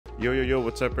Yo, yo, yo,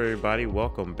 what's up, everybody?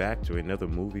 Welcome back to another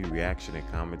movie reaction and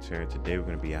commentary. And today we're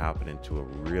going to be hopping into a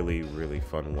really, really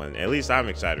fun one. At least I'm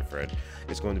excited for it.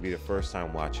 It's going to be the first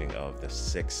time watching of The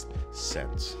Sixth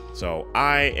Sense. So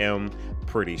I am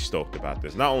pretty stoked about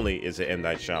this. Not only is it M.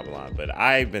 Night Shyamalan, but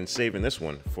I've been saving this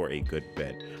one for a good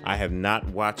bit. I have not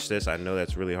watched this. I know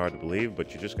that's really hard to believe,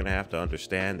 but you're just going to have to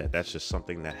understand that that's just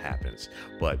something that happens.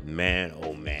 But man,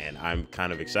 oh man, I'm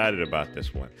kind of excited about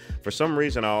this one. For some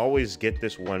reason, I always get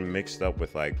this one mixed up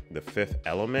with like The Fifth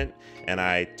Element, and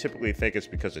I typically think it's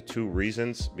because of two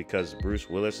reasons. Because Bruce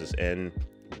Willis is in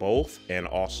both, and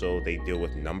also they deal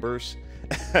with numbers.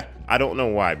 I don't know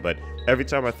why, but every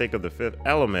time I think of The Fifth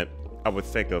Element, I would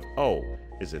think of, oh,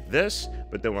 is it this?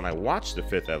 But then when I watched The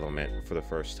Fifth Element for the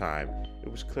first time, it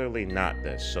was clearly not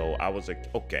this. So I was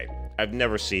like, okay, I've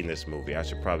never seen this movie. I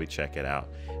should probably check it out.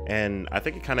 And I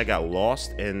think it kind of got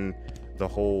lost in the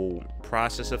whole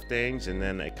process of things. And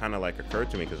then it kind of like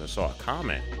occurred to me because I saw a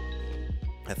comment.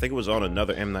 I think it was on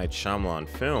another M. Night Shyamalan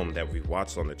film that we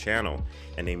watched on the channel,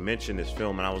 and they mentioned this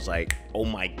film, and I was like, oh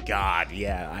my God,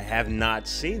 yeah, I have not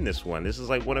seen this one. This is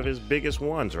like one of his biggest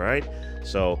ones, right?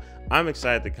 So I'm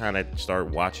excited to kind of start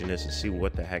watching this and see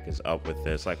what the heck is up with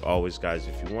this. Like always, guys,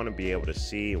 if you want to be able to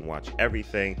see and watch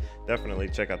everything, definitely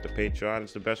check out the Patreon.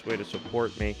 It's the best way to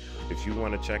support me. If you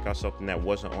want to check out something that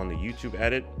wasn't on the YouTube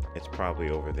edit, it's probably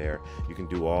over there. You can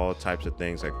do all types of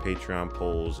things like Patreon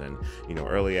polls and, you know,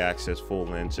 early access, full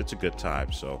lengths. It's a good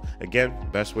time. So again,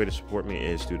 best way to support me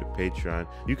is through the Patreon.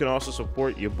 You can also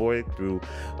support your boy through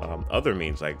other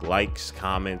means like likes,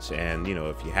 comments, and, you know,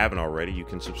 if you haven't already, you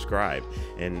can subscribe.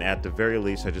 And at the very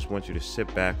least, I just want you to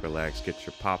sit back, relax, get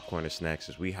your popcorn and snacks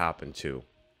as we hop into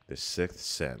The Sixth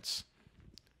Sense.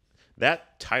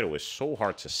 That title is so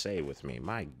hard to say with me.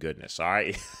 My goodness. All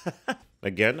right.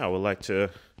 Again, I would like to,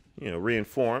 you know,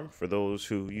 reinform for those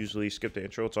who usually skip the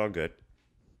intro. It's all good.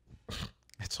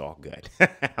 It's all good.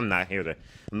 I'm not going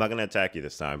to attack you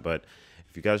this time. But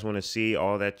if you guys want to see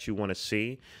all that you want to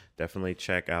see, definitely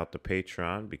check out the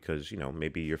Patreon, because, you know,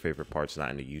 maybe your favorite part's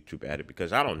not in the YouTube edit,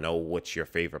 because I don't know what's your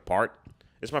favorite part.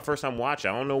 It's my first time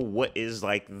watching. I don't know what is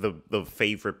like the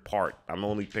favorite part. I'm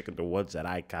only picking the ones that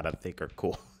I kind of think are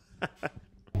cool.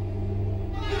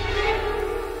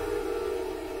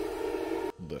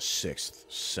 The Sixth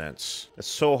Sense. It's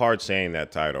so hard saying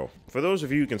that title. For those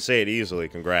of you who can say it easily,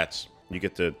 congrats. You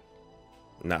get to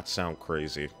not sound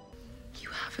crazy. You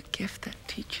have a gift that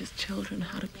teaches children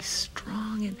how to be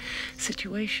strong in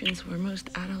situations where most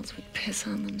adults would piss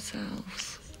on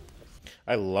themselves.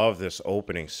 I love this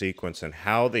opening sequence and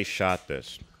how they shot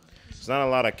this. There's not a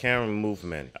lot of camera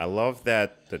movement. I love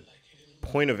that the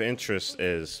point of interest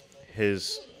is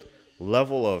his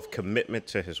level of commitment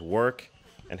to his work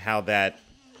and how that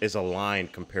is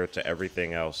aligned compared to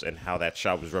everything else, and how that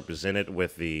shot was represented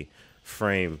with the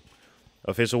frame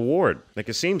of his award. Like,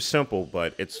 it seems simple,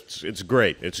 but it's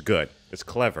great. It's good. It's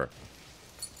clever.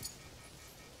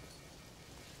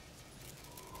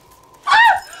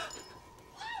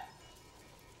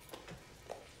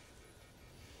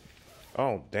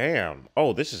 Oh, damn.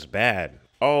 Oh, this is bad.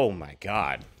 Oh, my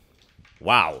God.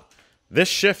 Wow. This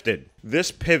shifted. This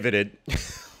pivoted.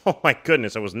 Oh, my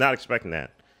goodness. I was not expecting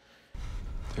that.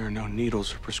 There are no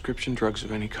needles or prescription drugs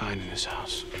of any kind in this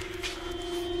house.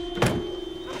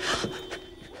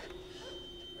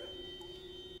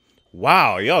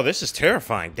 Wow, yo, this is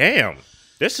terrifying. Damn.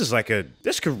 This is like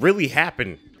this could really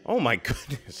happen. Oh, my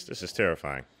goodness. This is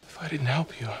terrifying. If I didn't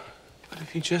help you, but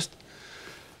if you just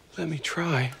let me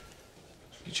try,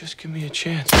 you just give me a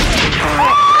chance.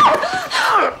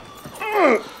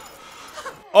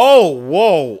 Oh,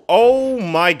 whoa. Oh,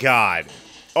 my God.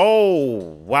 Oh,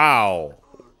 wow.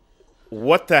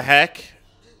 What the heck?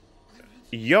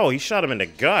 Yo, he shot him in the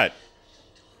gut.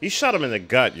 He shot him in the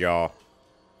gut, y'all.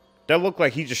 That looked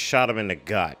like he just shot him in the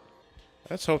gut.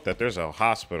 Let's hope that there's a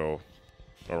hospital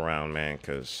around, man,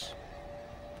 because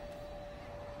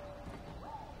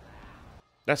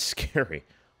that's scary.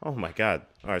 Oh, my God.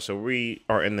 All right, so we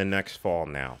are in the next fall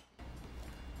now.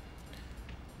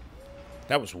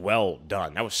 That was well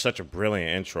done. That was such a brilliant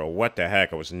intro. What the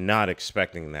heck? I was not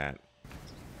expecting that.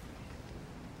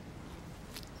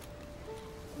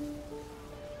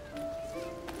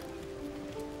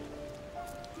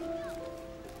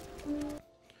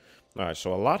 All right,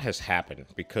 so a lot has happened,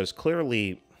 because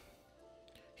clearly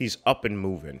he's up and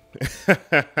moving,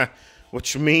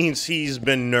 which means he's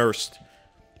been nursed.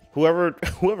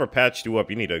 Whoever patched you up,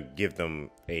 you need to give them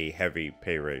a heavy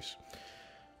pay raise.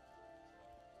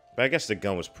 But I guess the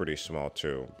gun was pretty small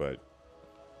too, but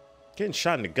getting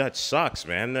shot in the gut sucks,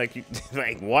 man. Like,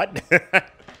 like what?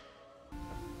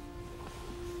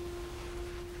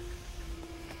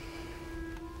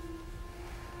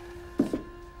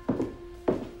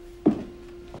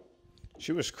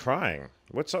 She was crying.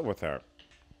 What's up with her?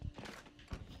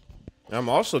 I'm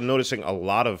also noticing a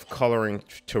lot of coloring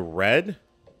to red.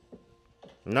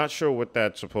 I'm not sure what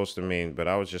that's supposed to mean, but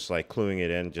I was just like cluing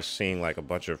it in, just seeing like a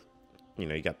bunch of, you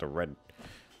know, you got the red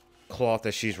cloth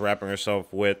that she's wrapping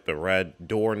herself with, the red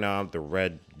doorknob, the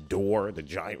red door, the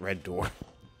giant red door.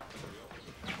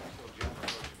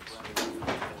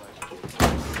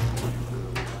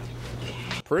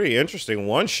 Pretty interesting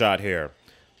one shot here.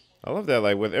 I love that,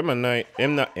 like with Eminem.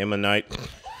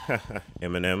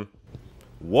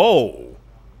 Whoa.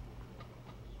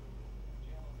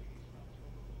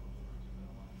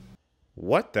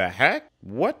 What the heck?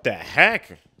 What the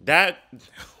heck? That,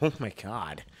 oh my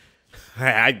God.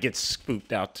 I'd get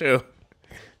spooked out too.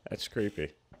 That's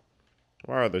creepy.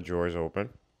 Why are the drawers open?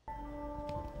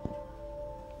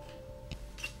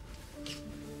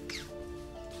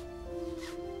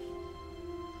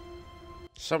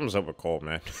 Something's up with Cole,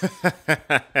 man.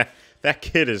 That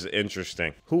kid is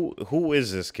interesting. Who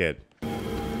is this kid?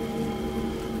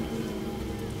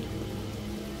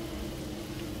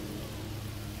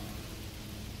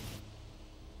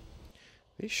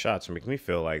 These shots make me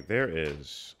feel like there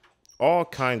is all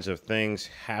kinds of things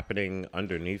happening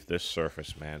underneath this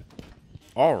surface, man.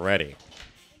 Already.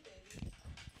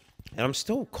 And I'm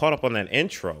still caught up on that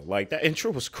intro. Like, that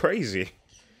intro was crazy.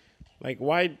 Like,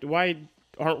 why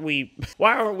aren't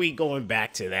we going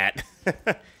back to that?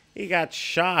 He got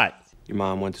shot. Your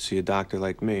mom went to see a doctor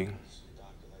like me,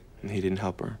 and he didn't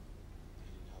help her.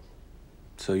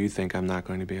 So you think I'm not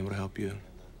going to be able to help you?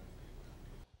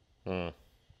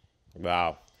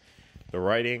 Wow. The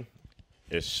writing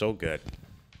is so good.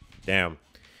 Damn.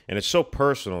 And it's so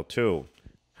personal, too.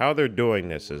 How they're doing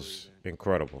this is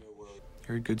incredible.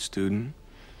 You're a good student.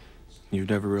 You've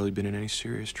never really been in any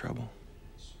serious trouble.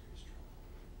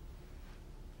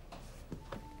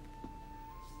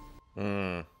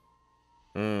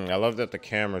 I love that the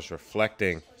camera's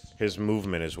reflecting his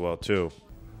movement as well, too.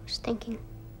 I was thinking,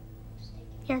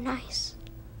 you're nice,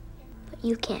 but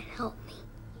you can't help me.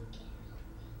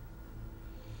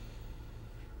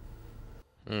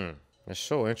 It's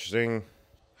so interesting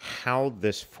how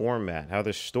this format, how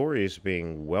this story is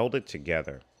being welded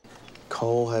together.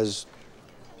 Cole has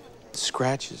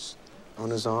scratches on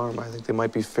his arm. I think they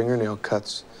might be fingernail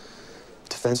cuts.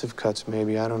 Defensive cuts,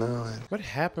 maybe. I don't know. What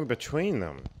happened between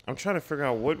them? I'm trying to figure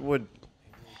out what would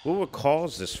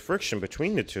cause this friction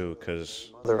between the two,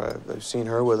 because I've seen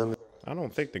her with him. I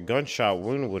don't think the gunshot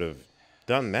wound would have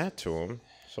done that to him.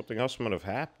 Something else might have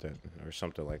happened, or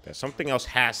something like that. Something else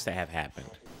has to have happened.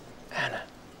 Anna.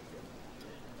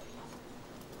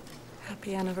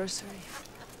 Happy anniversary.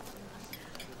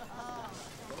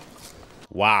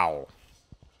 Wow.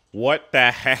 What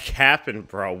the heck happened,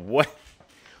 bro?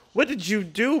 What did you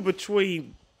do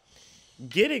between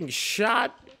getting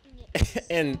shot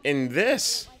and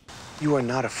this? You are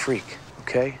not a freak,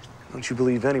 okay? Don't you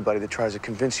believe anybody that tries to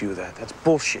convince you of that. That's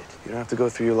bullshit. You don't have to go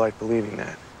through your life believing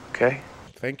that, okay?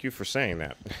 Thank you for saying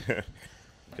that.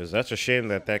 Because that's a shame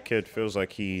that that kid feels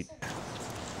like I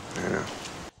know.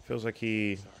 feels like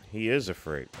he is a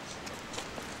freak.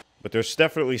 But there's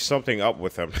definitely something up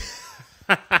with him.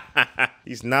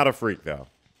 He's not a freak, though.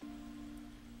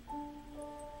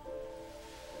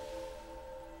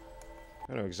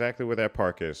 I know exactly where that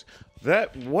park is.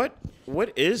 What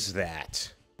is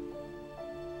that?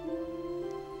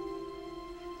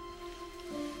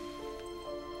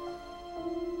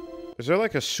 Is there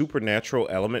like a supernatural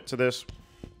element to this?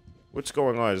 What's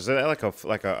going on? Is that like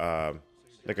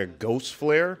a ghost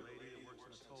flare?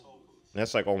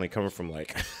 That's like only coming from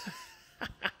like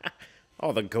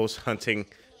all the ghost hunting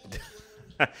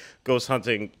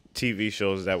TV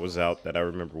shows that was out that I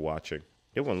remember watching.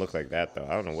 It wouldn't look like that though.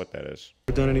 I don't know what that is.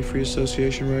 Ever done any free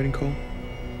association writing, Cole?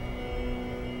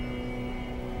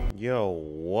 Yo,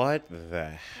 what the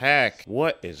heck?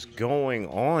 What is going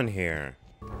on here?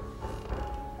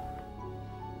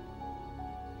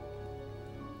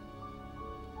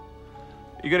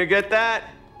 You gonna get that?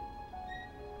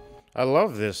 I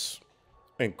love this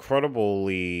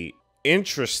incredibly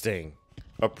interesting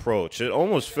approach. It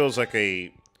almost feels like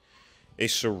a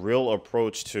surreal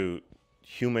approach to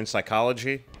human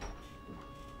psychology,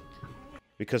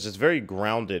 because it's very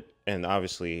grounded in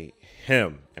obviously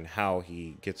him and how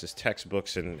he gets his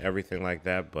textbooks and everything like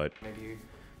that, but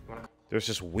there's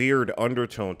this weird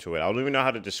undertone to it. I don't even know how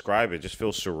to describe it. It just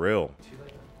feels surreal.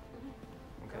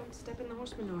 Okay. Step in the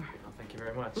horse manure. Oh, thank you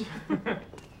very much.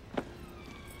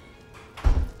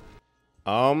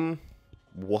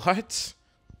 What?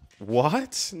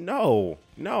 What? No,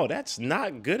 that's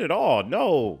not good at all.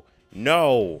 No.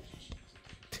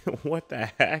 What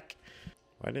the heck?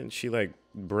 Why didn't she like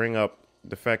bring up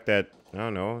the fact that, I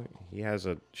don't know,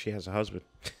 she has a husband.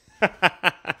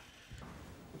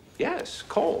 Yes,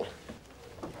 Cole.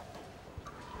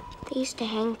 They used to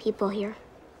hang people here.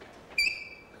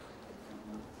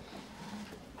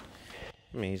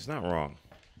 I mean, he's not wrong.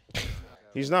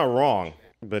 He's not wrong,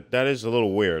 but that is a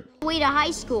little weird. Way to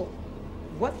high school.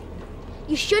 What?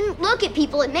 You shouldn't look at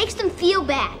people. It makes them feel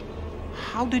bad.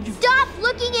 How did you... Stop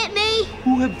looking at me!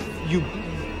 Who have you...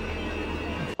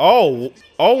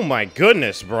 Oh my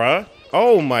goodness, bruh.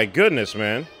 Oh my goodness,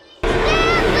 man. Shut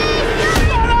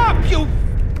up, you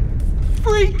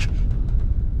freak!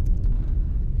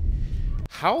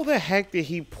 How the heck did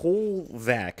he pull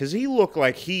that? Because he looked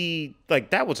like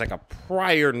that was like a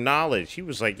prior knowledge. He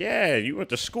was like, yeah, you went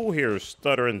to school here,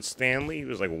 stuttering Stanley. He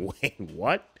was like, wait,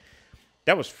 what?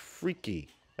 That was freaky.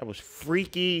 That was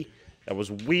freaky. That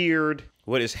was weird.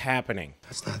 What is happening?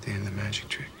 That's not the end of the magic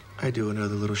trick. I do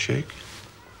another little shake.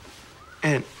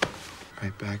 And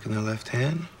right back in the left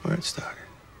hand where it started.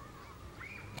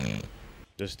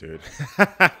 This dude.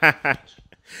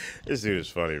 This dude is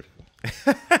funny.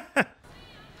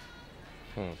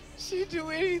 She'd do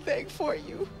anything for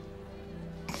you.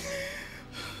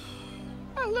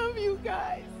 I love you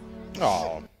guys.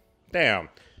 Oh, damn.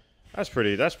 That's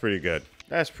pretty good.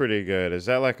 That's pretty good. Is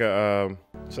that like a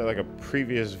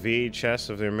previous VHS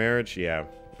of their marriage? Yeah.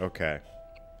 Okay.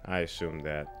 I assumed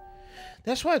that.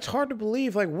 That's why it's hard to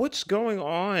believe. Like, what's going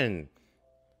on?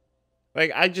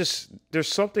 Like, there's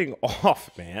something off,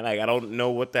 man. Like, I don't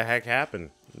know what the heck happened.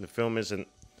 The film isn't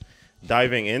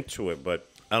diving into it, but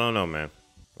I don't know, man.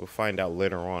 We'll find out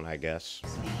later on, I guess.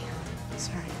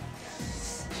 Sorry.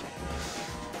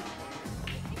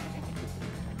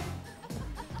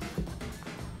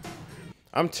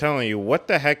 I'm telling you, what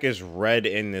the heck is red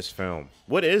in this film?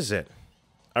 What is it?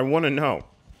 I want to know.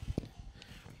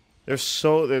 There's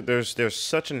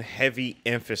such a heavy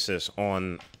emphasis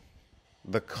on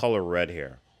the color red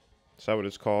here. Is that what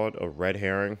it's called? A red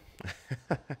herring?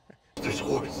 This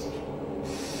horse.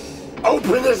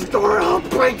 Open this door, I'll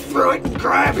break through it and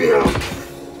grab you.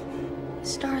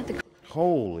 Star the...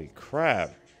 Holy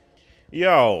crap.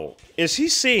 Yo, is he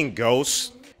seeing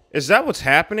ghosts? Is that what's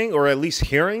happening? Or at least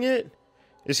hearing it?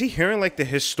 Is he hearing like the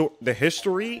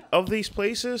history of these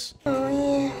places? Oh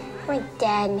yeah, my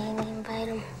dad made me invite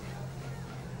him.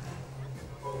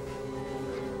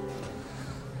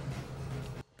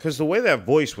 Because the way that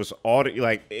voice was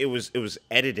like it was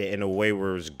edited in a way where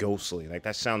it was ghostly. Like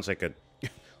that sounds like a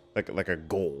like a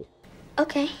goal.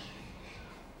 Okay.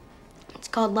 It's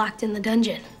called Locked in the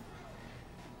Dungeon.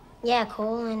 Yeah,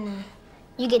 Cole, and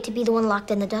you get to be the one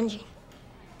locked in the dungeon.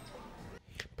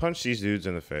 Punch these dudes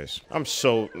in the face. I'm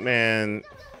so, man.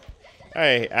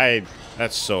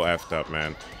 That's so effed up,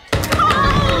 man.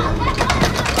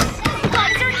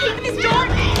 Guys are keeping this door.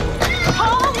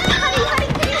 Oh, honey,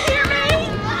 can you hear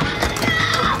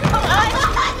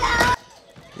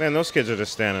me? Man, those kids are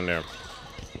just standing there.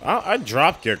 I'd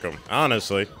drop kick them,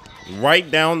 honestly.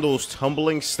 Right down those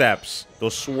tumbling steps,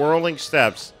 those swirling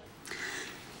steps.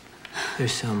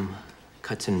 There's some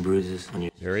cuts and bruises on your...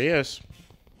 There he is.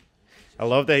 I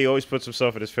love that he always puts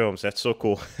himself in his films. That's so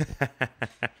cool.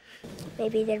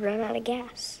 Maybe they ran out of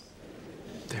gas.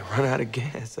 They run out of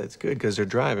gas. That's good because they're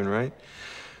driving, right?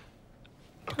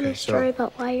 Tell me a story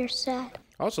about why you're sad.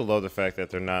 I also love the fact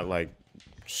that they're not like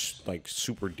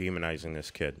super demonizing this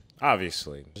kid.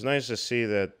 Obviously, it's nice to see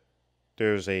that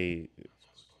there's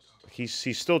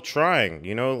he's still trying.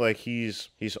 You know, like he's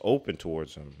open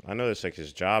towards him. I know that's like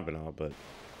his job and all, but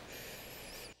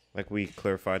like we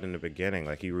clarified in the beginning,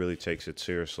 like he really takes it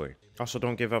seriously. Also,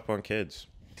 don't give up on kids.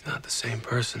 He's not the same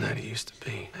person that he used to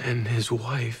be, and his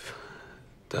wife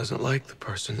doesn't like the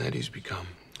person that he's become.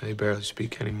 They barely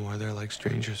speak anymore. They're like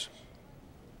strangers.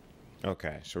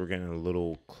 Okay, so we're getting a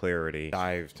little clarity.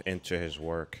 Dived into his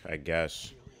work, I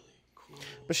guess.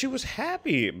 But she was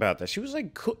happy about that. She was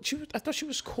like, I thought she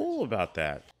was cool about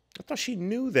that. I thought she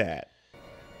knew that.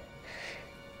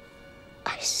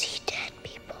 I see dead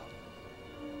people.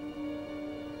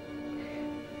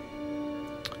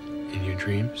 In your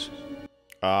dreams?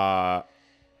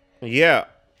 Yeah.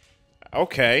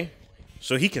 Okay.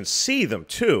 So he can see them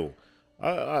too.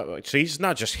 So he's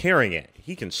not just hearing it.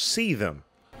 He can see them.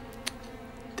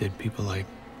 Dead people like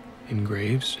in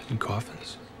graves and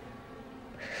coffins?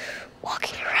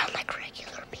 Walking around like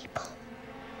regular people.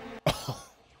 Oh,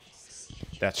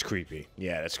 that's creepy.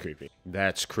 Yeah, that's creepy.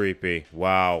 That's creepy.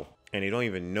 Wow. And you don't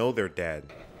even know they're dead.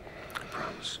 I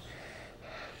promise.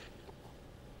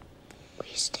 Will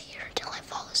you stay here until I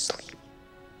fall asleep?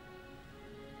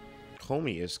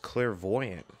 Homie is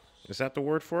clairvoyant. Is that the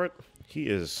word for it? He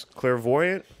is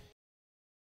clairvoyant.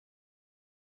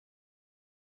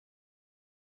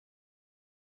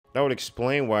 That would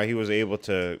explain why he was able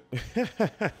to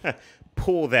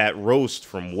pull that roast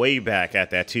from way back at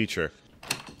that teacher.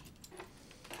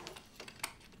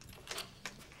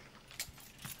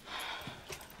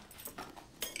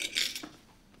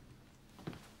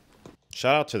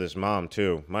 Shout out to this mom,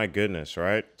 too. My goodness,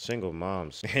 right? Single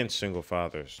moms and single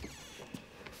fathers.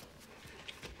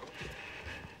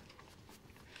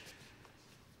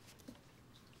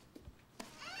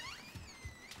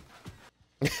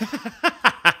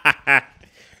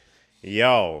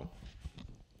 Yo,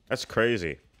 that's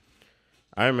crazy.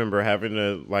 I remember having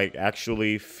to, like,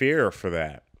 actually fear for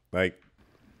that. Like,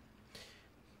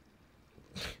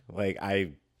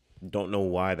 I don't know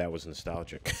why that was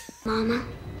nostalgic. Mama?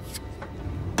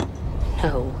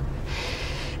 No.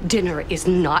 Dinner is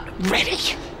not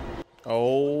ready.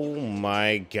 Oh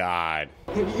my God.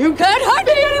 You can't hurt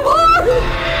me anymore!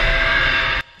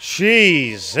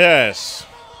 Jesus.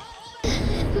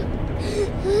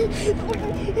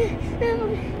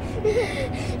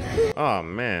 Oh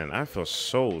man, I feel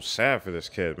so sad for this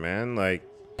kid, man. Like,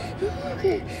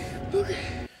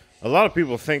 a lot of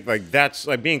people think like that's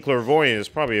like being clairvoyant is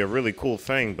probably a really cool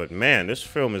thing, but man, this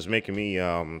film is making me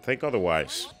think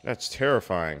otherwise. That's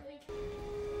terrifying.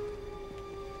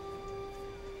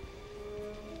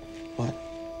 What?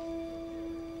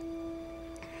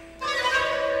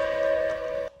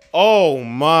 Oh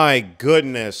my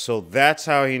goodness. So that's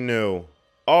how he knew.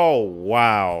 Oh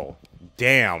wow.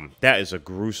 Damn, that is a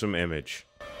gruesome image.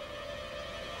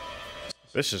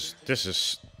 This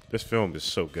film is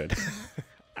so good.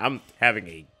 I'm having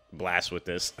a blast with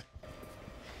this.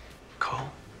 Cole?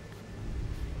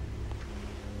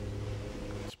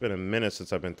 It's been a minute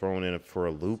since I've been thrown in for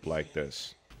a loop like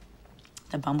this.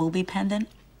 The bumblebee pendant?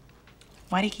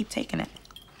 Why do you keep taking it?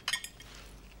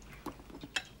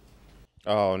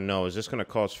 Oh no, is this gonna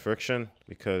cause friction?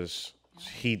 Because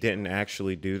he didn't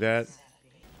actually do that?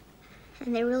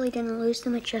 And they really didn't lose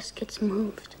them, it just gets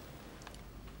moved.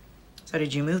 So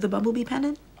did you move the bumblebee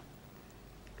pendant?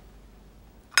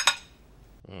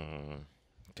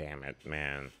 Damn it,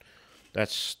 man.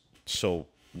 That's so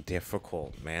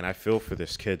difficult, man. I feel for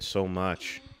this kid so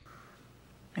much.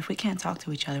 If we can't talk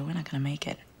to each other, we're not gonna make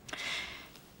it.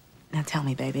 Now tell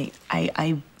me, baby.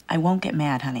 I won't get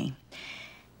mad, honey.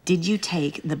 Did you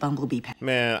take the bumblebee pendant?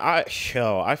 Man, I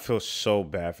feel so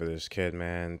bad for this kid,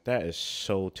 man. That is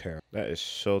so terrible. That is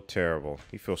so terrible.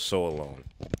 He feels so alone.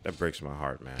 That breaks my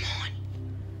heart, man. Come on.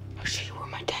 I'll show you where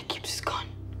my dad keeps his gun.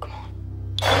 Come on.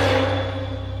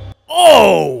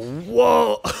 Oh,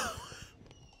 whoa.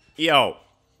 Yo.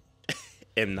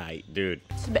 M. Night, dude.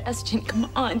 Sebastian,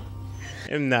 come on.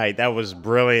 M. Night, that was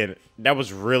brilliant. That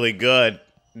was really good.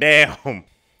 Damn.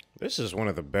 This is one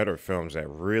of the better films that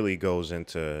really goes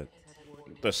into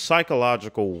the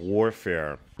psychological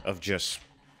warfare of just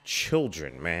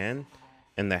children, man.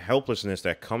 And the helplessness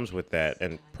that comes with that.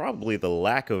 And probably the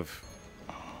lack of,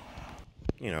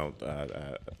 you know,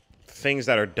 things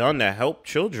that are done to help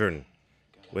children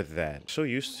with that. So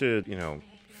used to, you know,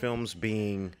 films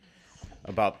being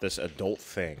about this adult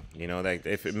thing, you know, that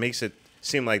if it makes it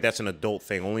seem like that's an adult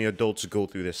thing, only adults go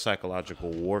through this psychological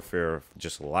warfare of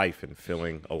just life and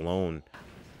feeling alone.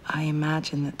 I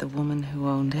imagine that the woman who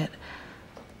owned it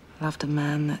loved a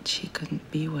man that she couldn't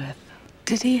be with.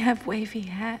 Did he have wavy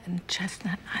hair and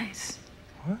chestnut eyes?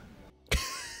 What?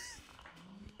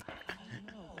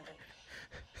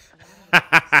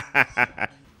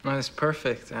 No, that's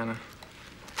perfect, Anna.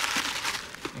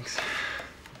 Thanks.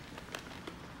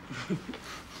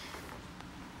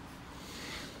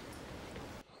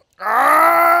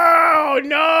 Oh,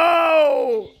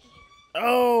 no!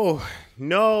 Oh,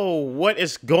 no. What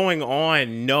is going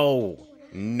on? No.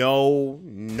 No,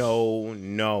 no,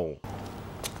 no.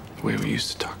 The way we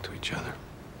used to talk to each other.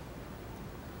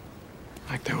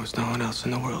 Like there was no one else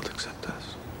in the world except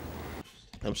us.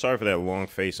 I'm sorry for that long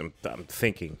face. I'm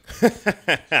thinking.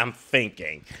 I'm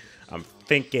thinking.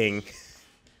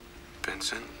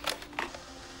 Vincent?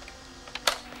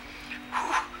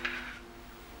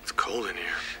 It's cold in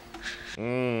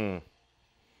here.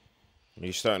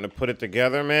 You starting to put it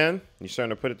together, man? You starting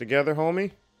to put it together,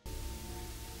 homie?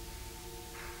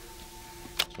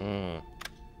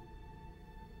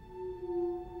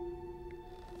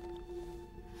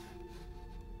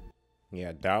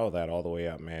 Yeah, dial that all the way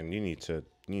up, man. You need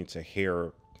to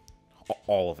hear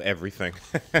all of everything.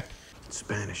 It's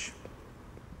Spanish.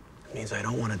 It means I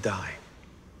don't want to die.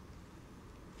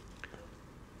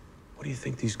 What do you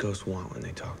think these ghosts want when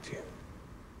they talk to you?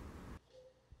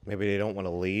 Maybe they don't want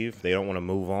to leave. They don't want to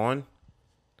move on.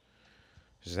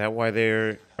 Is that why they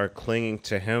are clinging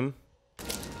to him?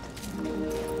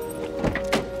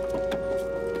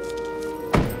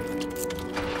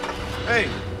 Hey!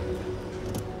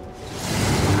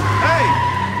 Hey!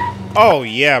 Oh,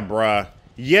 yeah, bruh.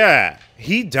 Yeah,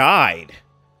 he died.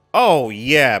 Oh,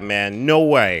 yeah, man. No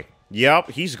way.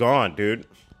 Yup, he's gone, dude.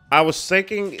 I was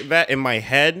thinking that in my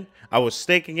head. I was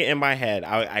thinking it in my head.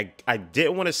 I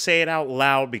didn't want to say it out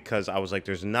loud because I was like,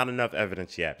 there's not enough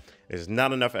evidence yet. There's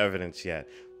not enough evidence yet.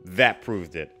 That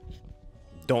proved it.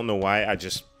 Don't know why.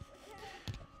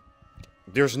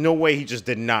 There's no way he just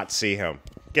did not see him.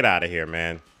 Get out of here,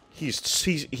 man.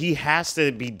 He has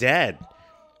to be dead.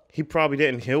 He probably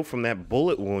didn't heal from that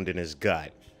bullet wound in his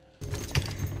gut.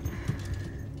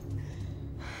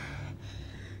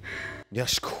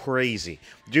 That's crazy.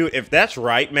 Dude, if that's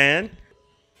right, man,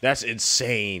 that's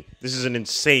insane. This is an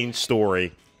insane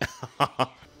story.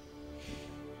 Mama,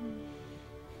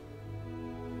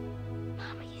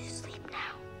 you sleep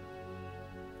now.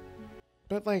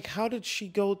 But like, how did she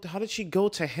go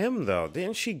to him though?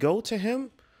 Didn't she go to him?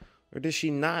 Or did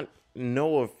she not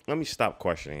know of... Let me stop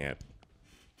questioning it.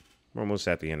 We're almost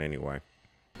at the end anyway.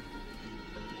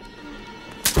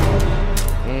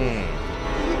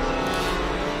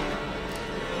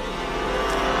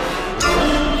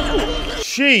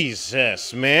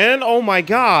 Jesus, man. Oh my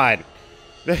God.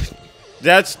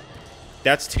 That's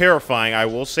terrifying. I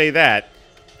will say that.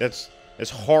 It's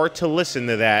hard to listen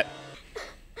to that.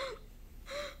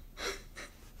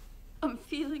 I'm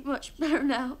feeling much better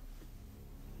now.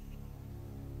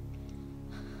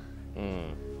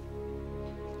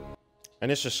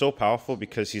 And it's just so powerful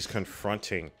because he's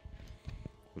confronting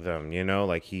them, you know,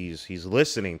 like he's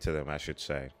listening to them, I should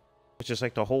say. Which is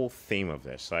like the whole theme of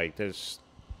this. Like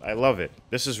I love it.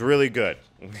 This is really good.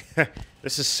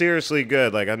 This is seriously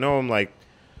good. Like I know I'm like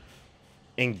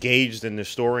engaged in the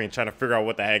story and trying to figure out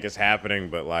what the heck is happening,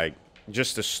 but like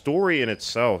just the story in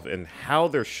itself and how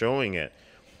they're showing it,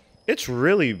 it's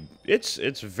really it's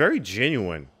very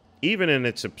genuine, even in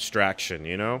its abstraction,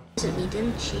 you know? Me,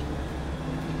 didn't she?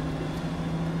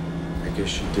 I guess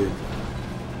she did.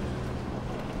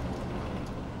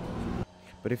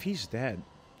 But if he's dead,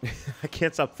 I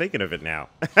can't stop thinking of it now.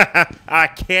 I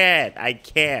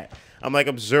can't. I'm like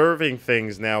observing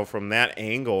things now from that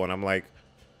angle, and I'm like,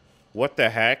 what the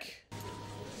heck?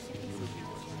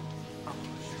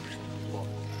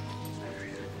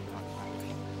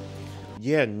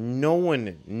 Yeah, no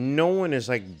one is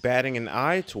like batting an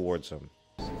eye towards him.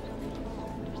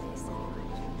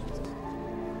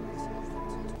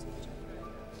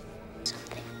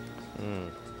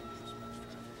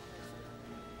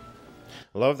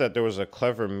 I love that there was a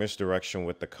clever misdirection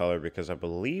with the color because I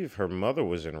believe her mother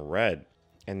was in red,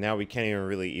 and now we can't even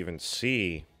really even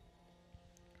see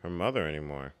her mother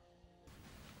anymore.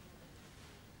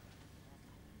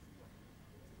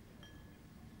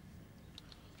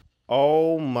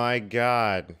 Oh my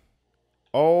God.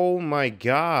 Oh my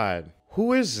God.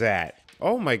 Who is that?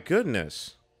 Oh my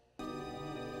goodness.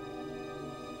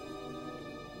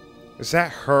 Is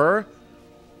that her?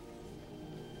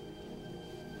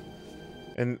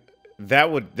 And that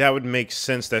would make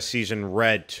sense that she's in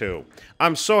red too.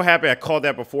 I'm so happy I called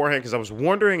that beforehand because I was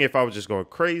wondering if I was just going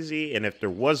crazy and if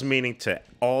there was meaning to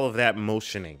all of that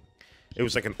motioning. It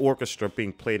was like an orchestra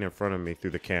being played in front of me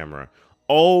through the camera.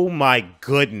 Oh my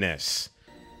goodness.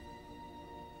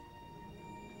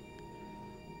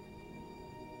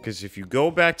 Because if you go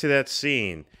back to that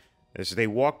scene, as they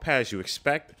walk past, you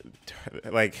expect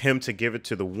like him to give it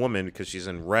to the woman because she's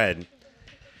in red.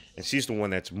 And she's the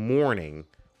one that's mourning.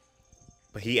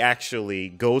 But he actually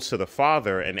goes to the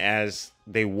father, and as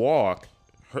they walk,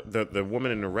 the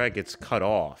woman in the red gets cut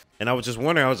off. And I was just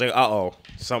wondering, I was like, uh-oh,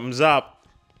 something's up.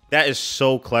 That is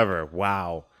so clever.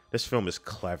 Wow. This film is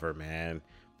clever, man.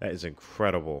 That is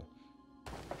incredible.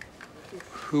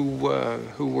 Who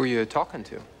were you talking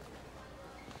to?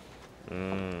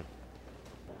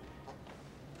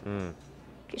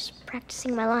 Just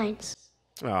practicing my lines.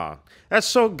 Aw, that's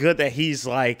so good that he's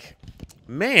like,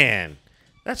 man,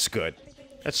 that's good.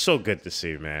 That's so good to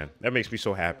see, man. That makes me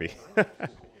so happy.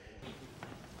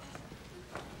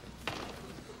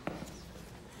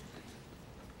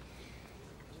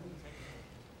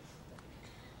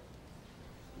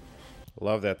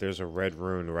 Love that there's a red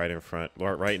rune right in front,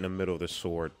 right in the middle of the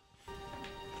sword.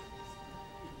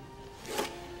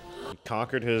 He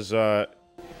conquered his,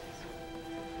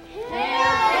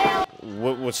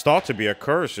 what was thought to be a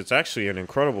curse. It's actually an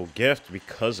incredible gift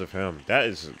because of him. That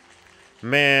is,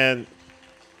 man,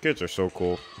 kids are so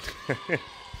cool.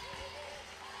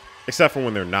 Except for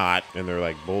when they're not and they're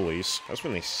like bullies. That's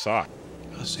when they suck.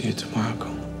 I'll see you tomorrow,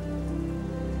 Cole.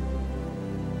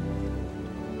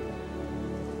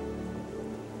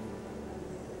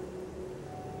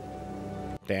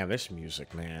 Damn, this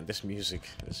music, man. This music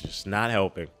is just not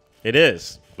helping. It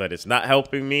is, but it's not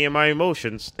helping me in my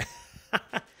emotions.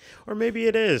 Or maybe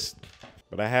it is.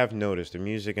 But I have noticed the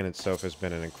music in itself has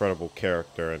been an incredible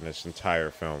character in this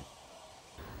entire film.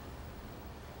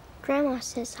 Grandma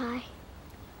says hi.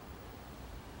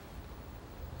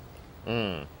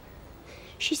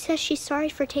 She says she's sorry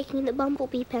for taking the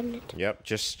bumblebee pendant. Yep,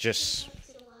 just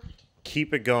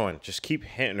keep it going. Just keep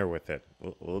hitting her with it.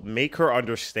 We'll make her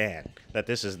understand that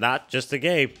this is not just a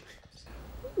game.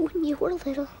 When you were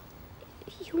little,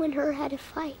 you and her had a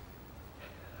fight.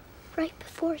 Right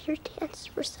before your dance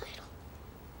recital.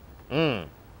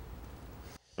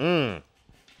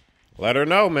 Let her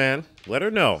know, man. Let her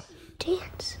know.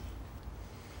 Dance.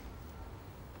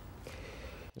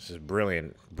 This is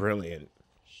brilliant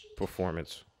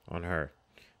performance on her.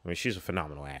 I mean, she's a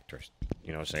phenomenal actress.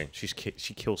 You know what I'm saying?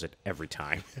 She kills it every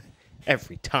time.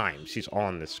 Every time she's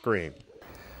on the screen.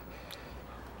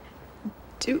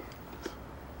 Do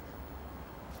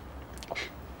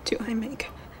I make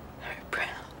her proud?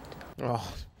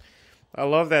 Oh, I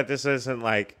love that this isn't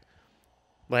like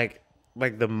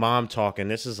the mom talking.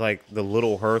 This is like the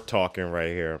little her talking right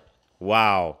here.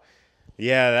 Wow.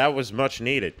 Yeah, that was much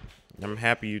needed. I'm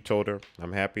happy you told her.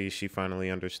 I'm happy she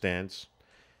finally understands.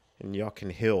 And y'all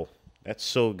can heal. That's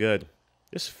so good.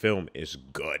 This film is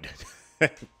good.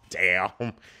 Damn.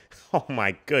 Oh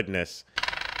my goodness.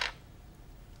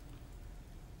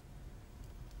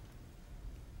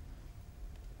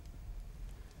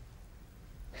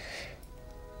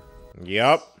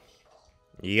 Yup.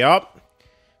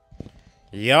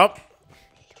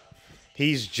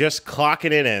 He's just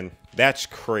clocking it in. That's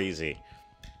crazy.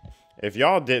 If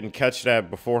y'all didn't catch that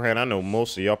beforehand, I know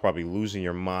most of y'all probably losing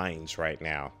your minds right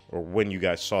now, or when you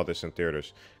guys saw this in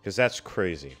theaters, because that's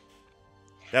crazy.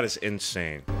 That is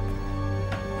insane.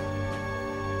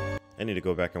 I need to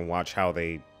go back and watch how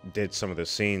they did some of the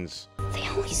scenes. They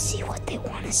only see what they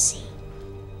want to see.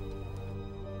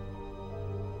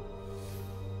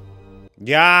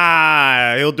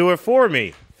 Yeah, he'll do it for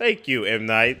me. Thank you, M.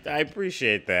 Night. I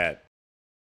appreciate that.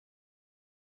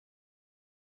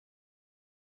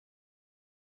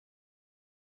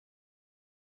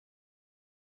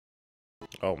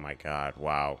 Oh my God,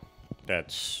 wow.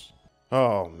 That's...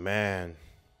 Oh man.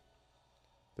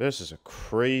 This is a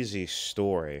crazy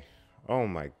story. Oh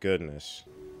my goodness.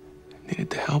 I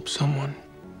needed to help someone.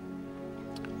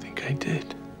 I think I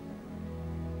did.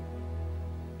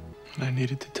 And I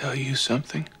needed to tell you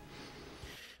something.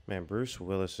 Man, Bruce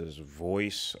Willis's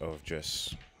voice of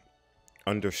just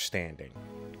understanding.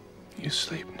 You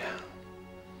sleep now.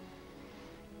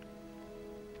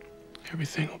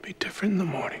 Everything will be different in the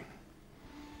morning.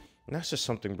 And that's just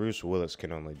something Bruce Willis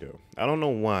can only do. I don't know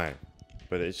why,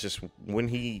 but it's just when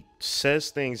he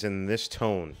says things in this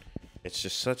tone, it's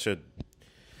just such a...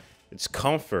 It's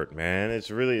comfort, man. It's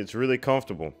really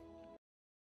comfortable.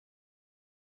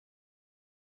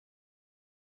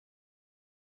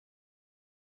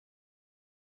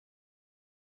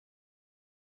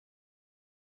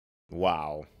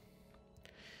 Wow.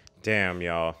 Damn,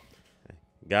 y'all.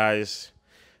 Guys,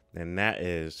 and that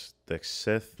is the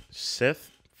Sith.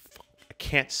 I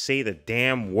can't say the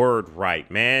damn word right,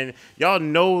 man. Y'all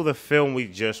know the film we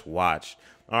just watched.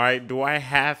 All right, do I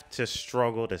have to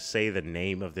struggle to say the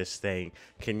name of this thing?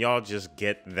 Can y'all just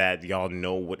get that y'all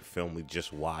know what film we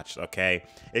just watched, okay?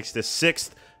 It's The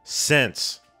Sixth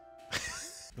Sense.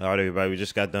 All right, everybody, we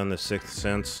just got done The Sixth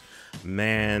Sense.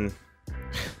 Man,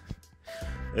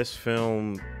 this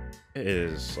film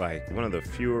is like one of the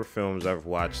fewer films I've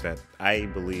watched that I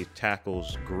believe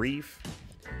tackles grief,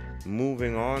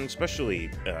 moving on,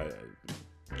 especially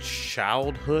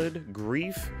childhood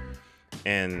grief,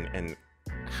 and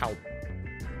how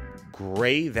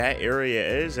gray that area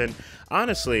is. And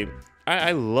honestly,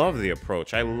 I love the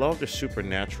approach. I love the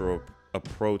supernatural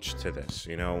approach to this.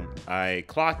 You know, I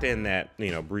clocked in that,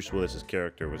 you know, Bruce Willis's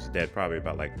character was dead probably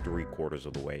about like 3/4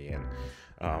 of the way in.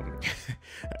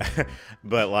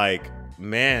 But like,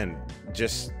 man,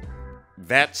 just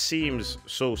that seems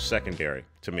so secondary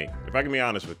to me, if I can be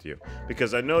honest with you,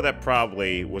 because I know that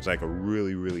probably was like a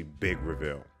really big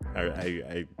reveal.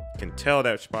 I can tell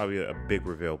that's probably a big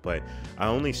reveal, but I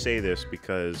only say this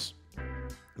because,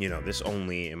 you know, this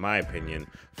only, in my opinion,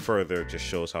 further just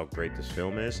shows how great this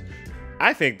film is.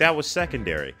 I think that was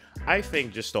secondary. I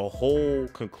think just the whole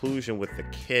conclusion with the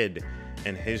kid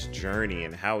and his journey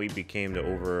and how he became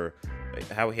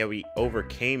how he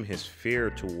overcame his fear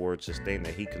towards this thing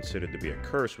that he considered to be a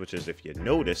curse, which is, if you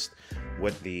noticed,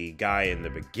 what the guy in the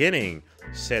beginning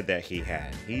said that he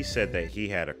had. He said that he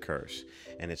had a curse,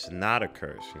 and it's not a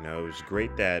curse. You know, it was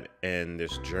great that in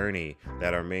this journey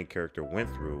that our main character went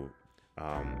through,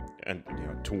 and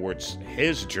towards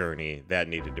his journey that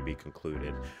needed to be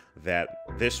concluded, that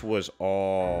this was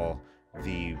all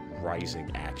the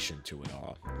rising action to it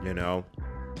all,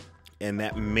 and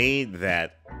that made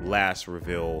that last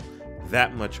reveal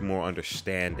that much more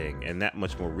understanding and that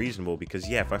much more reasonable. Because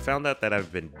if I found out that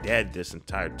I've been dead this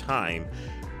entire time,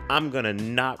 I'm gonna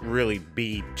not really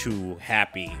be too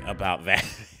happy about that.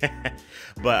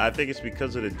 But I think it's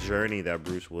because of the journey that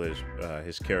Bruce Willis,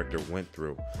 his character, went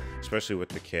through, especially with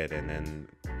the kid, and then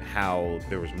how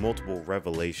there was multiple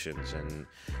revelations and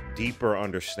deeper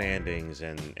understandings,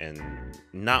 and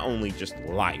not only just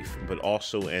life, but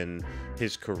also in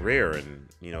his career and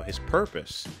his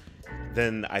purpose.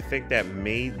 Then I think that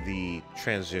made the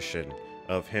transition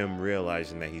of him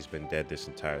realizing that he's been dead this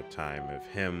entire time, of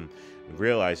him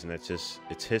realizing that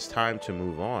it's his time to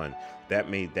move on, that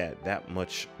made that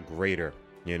much greater.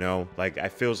 Like, I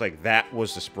feels like that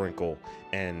was the sprinkle,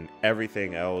 and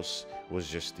everything else was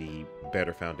just the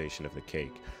better foundation of the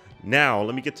cake. Now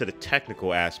let me get to the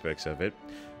technical aspects of it.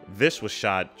 This was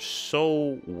shot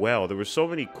so well. There were so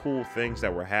many cool things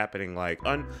that were happening,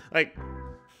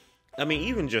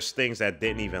 even just things that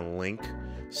didn't even link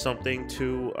something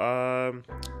to,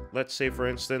 let's say, for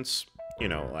instance,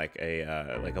 like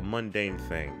a mundane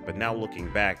thing. But now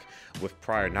looking back with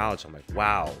prior knowledge, I'm like,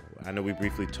 wow. I know we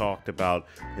briefly talked about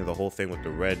the whole thing with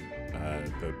the red,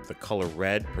 the color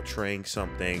red portraying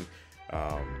something,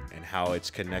 and how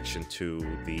its connection to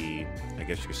the, I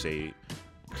guess you could say,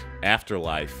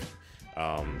 afterlife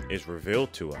is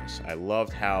revealed to us. I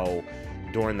loved how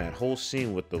during that whole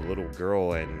scene with the little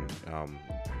girl and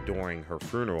during her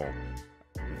funeral,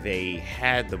 they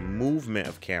had the movement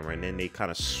of camera and then they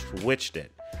kind of switched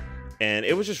it, and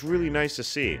it was just really nice to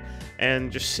see.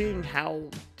 And just seeing how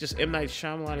just M. Night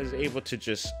Shyamalan is able to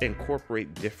just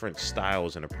incorporate different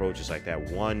styles and approaches, like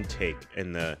that one take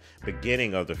in the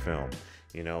beginning of the film,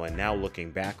 and now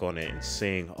looking back on it and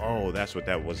seeing, oh, that's what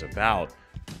that was about.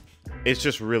 It's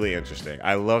just really interesting.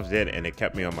 I loved it, and it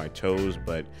kept me on my toes,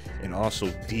 but it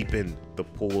also deepened the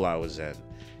pool I was in.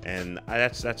 And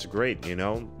that's great,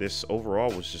 This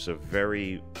overall was just a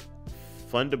very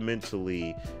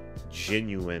fundamentally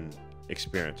genuine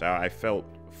experience. I felt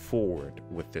forward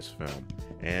with this film,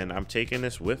 and I'm taking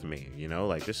this with me,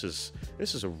 Like, this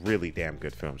is a really damn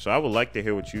good film. So I would like to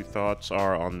hear what your thoughts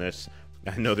are on this.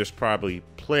 I know there's probably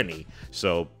plenty,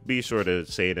 so be sure to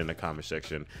say it in the comment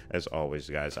section. As always,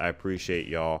 guys, I appreciate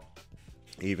y'all.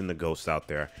 Even the ghosts out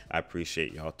there, I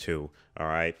appreciate y'all too. All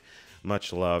right,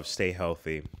 much love. Stay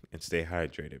healthy and stay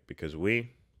hydrated, because we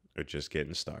are just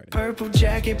getting started. Purple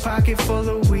jacket, pocket full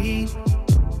of weed,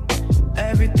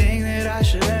 everything that I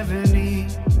should ever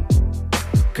need.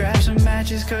 Grab some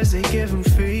matches cause they give them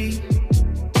free,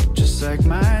 just like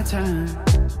my time.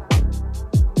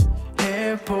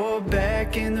 Hair pulled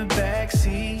back in the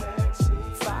backseat.